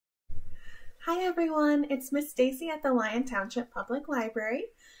Hi everyone, it's Miss Stacy at the Lyon Township Public Library.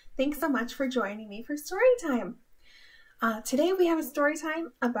 Thanks so much for joining me for story time. Today we have a story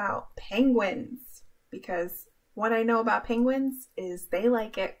time about penguins, because what I know about penguins is they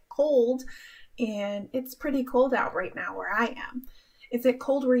like it cold, and it's pretty cold out right now where I am. Is it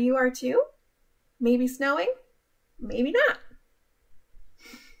cold where you are too? Maybe snowing? Maybe not.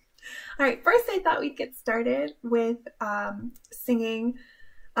 All right, first I thought we'd get started with singing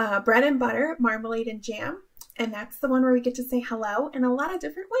Bread and Butter, Marmalade and Jam, and that's the one where we get to say hello in a lot of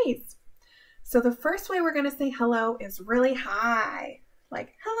different ways. So the first way we're going to say hello is really high,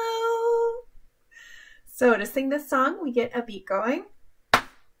 like hello. So to sing this song, we get a beat going.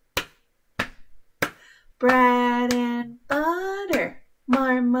 Bread and butter,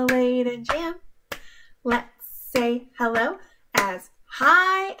 marmalade and jam. Let's say hello as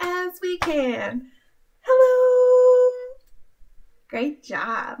high as we can. Hello. Great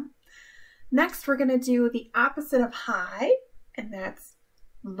job. Next, we're going to do the opposite of high, and that's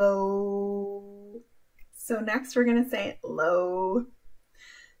low. So next, we're going to say low.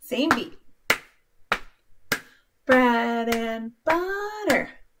 Same beat. Bread and butter,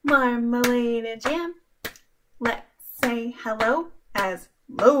 marmalade and jam. Let's say hello as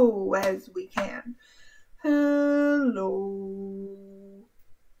low as we can. Hello.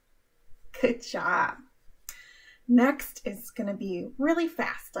 Good job. Next is going to be really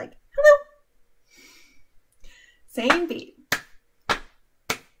fast, like hello. Same beat.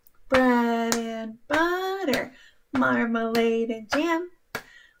 Bread and butter, marmalade and jam.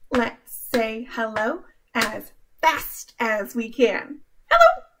 Let's say hello as fast as we can.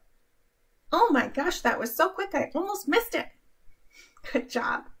 Hello. Oh my gosh, that was so quick. I almost missed it. Good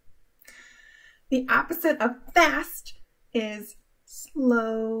job. The opposite of fast is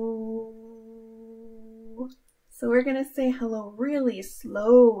slow. So we're going to say hello really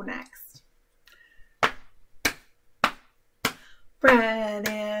slow next. Bread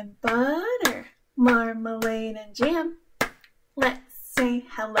and butter, marmalade and jam. Let's say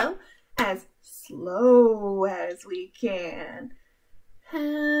hello as slow as we can.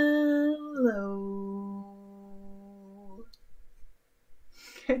 Hello.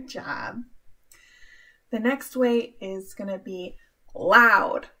 Good job. The next way is going to be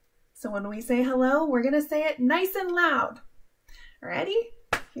loud. So when we say hello, we're going to say it nice and loud. Ready?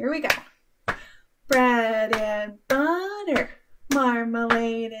 Here we go. Bread and butter,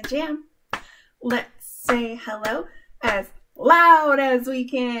 marmalade and jam. Let's say hello as loud as we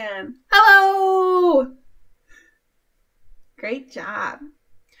can. Hello! Great job.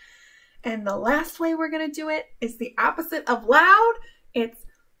 And the last way we're going to do it is the opposite of loud. It's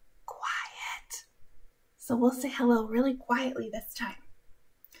quiet. So we'll say hello really quietly this time.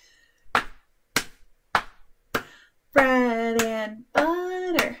 Bread and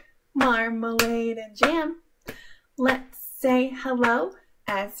butter, marmalade and jam. Let's say hello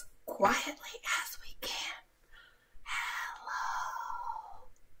as quietly as we can. Hello.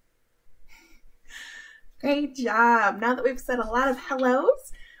 Great job. Now that we've said a lot of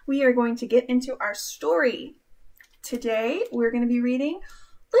hellos, we are going to get into our story. Today, we're going to be reading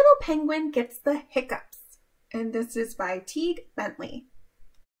Little Penguin Gets the Hiccups, and this is by Teague Bentley.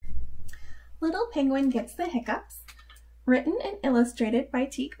 Little Penguin Gets the Hiccups, written and illustrated by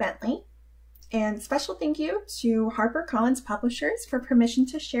Teague Bentley. And special thank you to HarperCollins Publishers for permission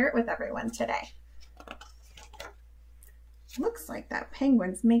to share it with everyone today. Looks like that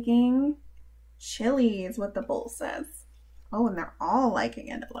penguin's making chili is what the bowl says. Oh, and they're all liking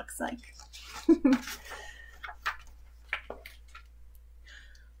it, it looks like.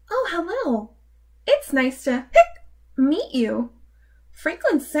 Oh, hello. It's nice to meet you.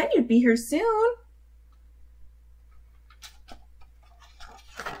 Franklin said you'd be here soon.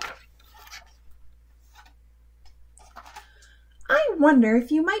 I wonder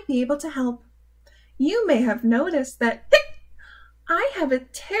if you might be able to help. You may have noticed that I have a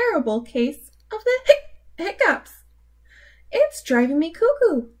terrible case of the hiccups. It's driving me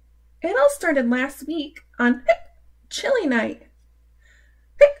cuckoo. It all started last week on chili night.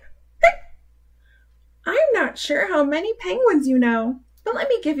 I'm not sure how many penguins you know, but let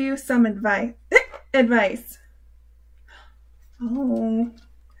me give you some advice. Oh,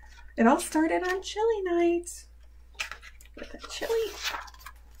 it all started on chili night. With a chili.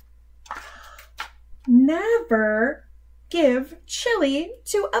 Never give chili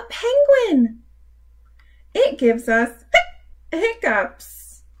to a penguin. It gives us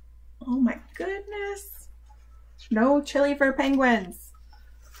hiccups. Oh my goodness. No chili for penguins.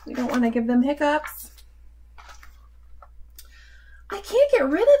 We don't want to give them hiccups. I can't get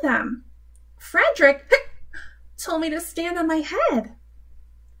rid of them. Frederick told me to stand on my head.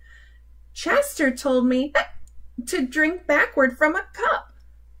 Chester told me to drink backward from a cup.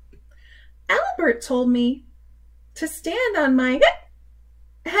 Albert told me to stand on my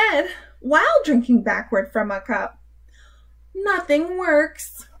head while drinking backward from a cup. Nothing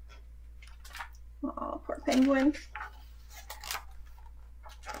works. Oh, poor penguin.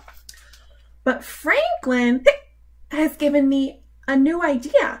 But Franklin has given me a new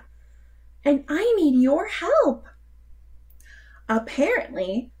idea, and I need your help.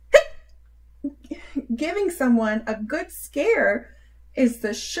 Apparently, giving someone a good scare is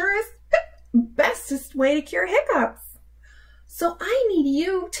the surest, bestest way to cure hiccups. So I need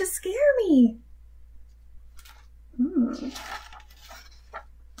you to scare me.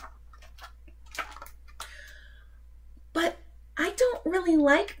 But I don't really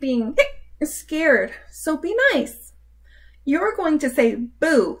like being scared, so be nice. You're going to say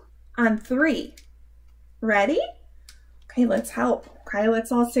boo on 3. Ready? Okay, let's help. Okay,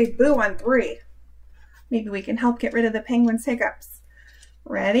 let's all say boo on 3. Maybe we can help get rid of the penguin's hiccups.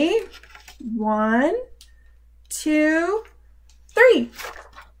 Ready? 1, 2, 3.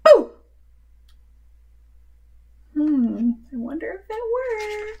 Boo! I wonder if it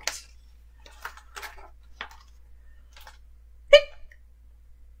worked.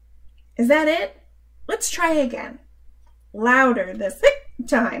 Is that it? Let's try again. Louder this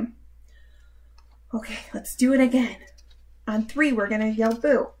time. Okay, let's do it again. On 3, we're going to yell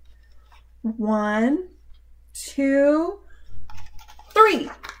boo. 1, 2, 3.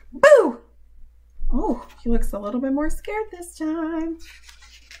 Boo! Oh, he looks a little bit more scared this time.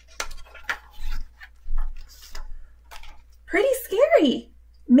 Pretty scary.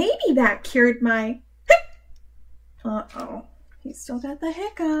 Maybe that cured my... Uh-oh. He still got the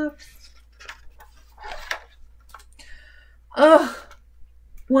hiccups. Ugh.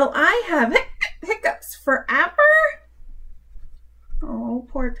 Will I have hiccups forever? Oh,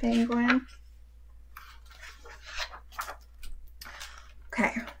 poor penguin.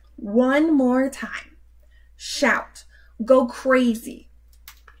 Okay, one more time. Shout. Go crazy.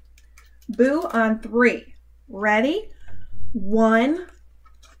 Boo on 3. Ready? 1,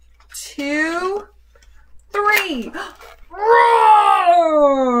 2, 3. Roar!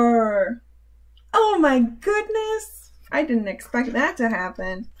 Oh my goodness. I didn't expect that to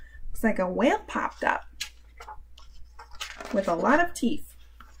happen. Looks like a whale popped up with a lot of teeth.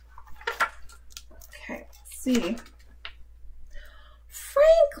 Okay, let's see.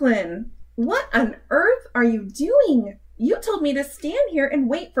 Franklin, what on earth are you doing? You told me to stand here and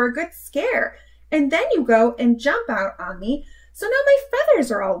wait for a good scare, and then you go and jump out on me. So now my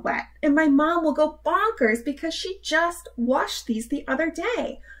feathers are all wet, and my mom will go bonkers because she just washed these the other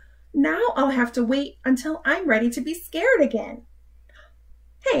day. Now I'll have to wait until I'm ready to be scared again.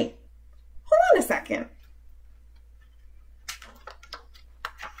 Hey, hold on a second.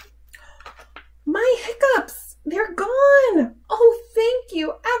 My hiccups, they're gone. Oh, thank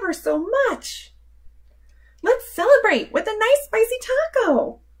you ever so much. Let's celebrate with a nice spicy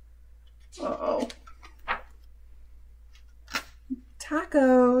taco. Uh-oh.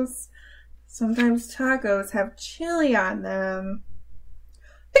 Tacos. Sometimes tacos have chili on them.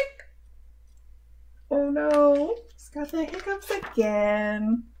 Oh no, he's got the hiccups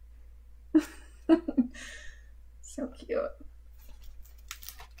again. So cute.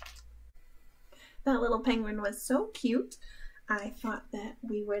 That little penguin was so cute. I thought that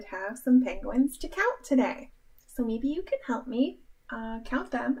we would have some penguins to count today. So maybe you can help me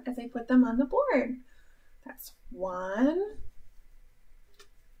count them as I put them on the board. That's 1,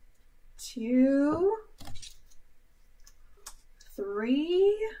 2,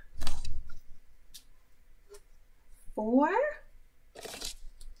 3, 4,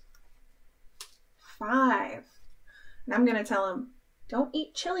 5. And I'm going to tell him, don't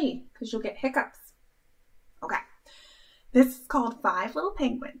eat chili because you'll get hiccups. Okay. This is called 5 Little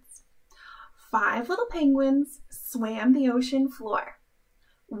Penguins. 5 little penguins swam the ocean floor.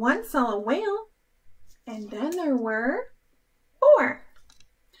 One saw a whale, and then there were 4.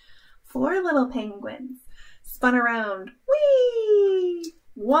 4 little penguins spun around. Whee!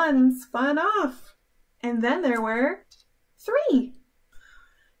 One spun off, and then there were 3.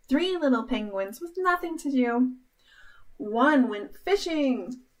 3 little penguins with nothing to do. One went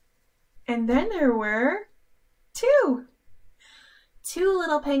fishing, and then there were 2. 2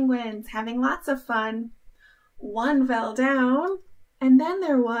 little penguins having lots of fun. One fell down, and then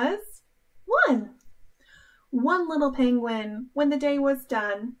there was 1. 1 little penguin, when the day was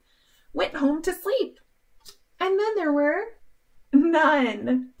done, went home to sleep, and then there were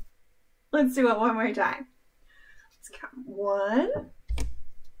none. Let's do it one more time. Let's count. 1,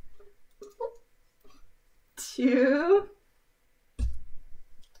 2,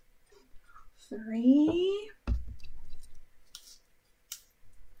 3,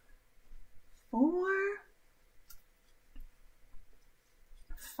 4,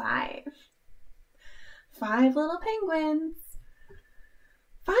 5. 5 little penguins.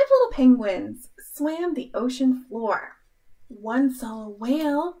 5 little penguins swam the ocean floor. One saw a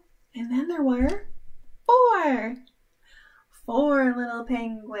whale, and then there were 4. 4 little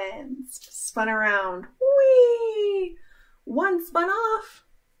penguins spun around. Whee! One spun off,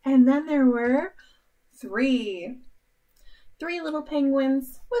 and then there were 3. 3 little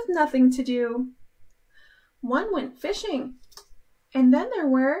penguins with nothing to do. One went fishing, and then there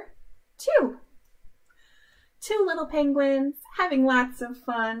were 2. 2 little penguins having lots of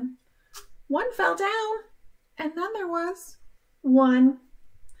fun. One fell down, and then there was 1.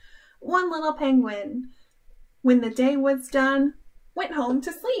 1 little penguin, when the day was done, went home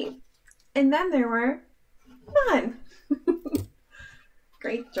to sleep, and then there were none.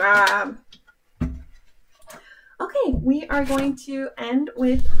 Great job. Okay, we are going to end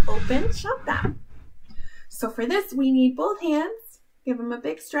with open, shut them. So for this, we need both hands. Give them a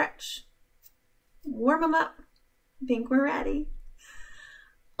big stretch. Warm them up. Think we're ready.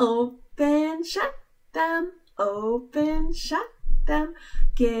 Open, shut them. Open, shut them.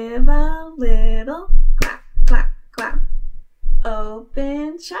 Give a little clap, clap, clap.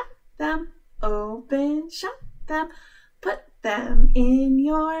 Open, shut them. Open, shut them. Put them in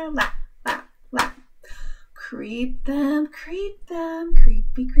your lap, lap, lap. Creep them,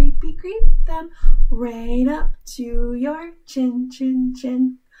 creepy, creepy, creep them right up to your chin, chin,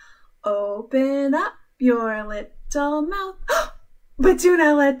 chin. Open up your little mouth, but do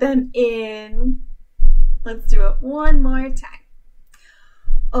not let them in. Let's do it one more time.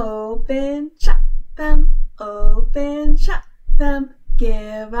 Open, shut them, open, shut them.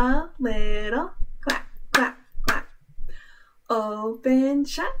 Give a little clap, clap, clap. Open,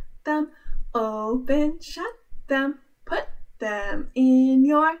 shut them, open, shut them. Put them in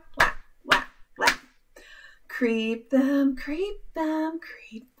your lap, lap, lap. Creep them, creep them,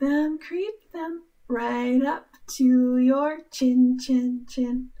 creep them, creep them right up to your chin, chin,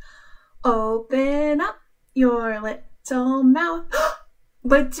 chin. Open up your little mouth,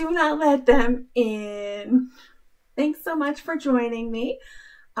 but do not let them in. Thanks so much for joining me.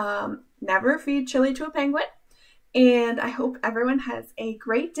 Never feed chili to a penguin. And I hope everyone has a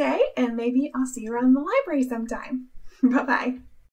great day, and maybe I'll see you around the library sometime. Bye-bye.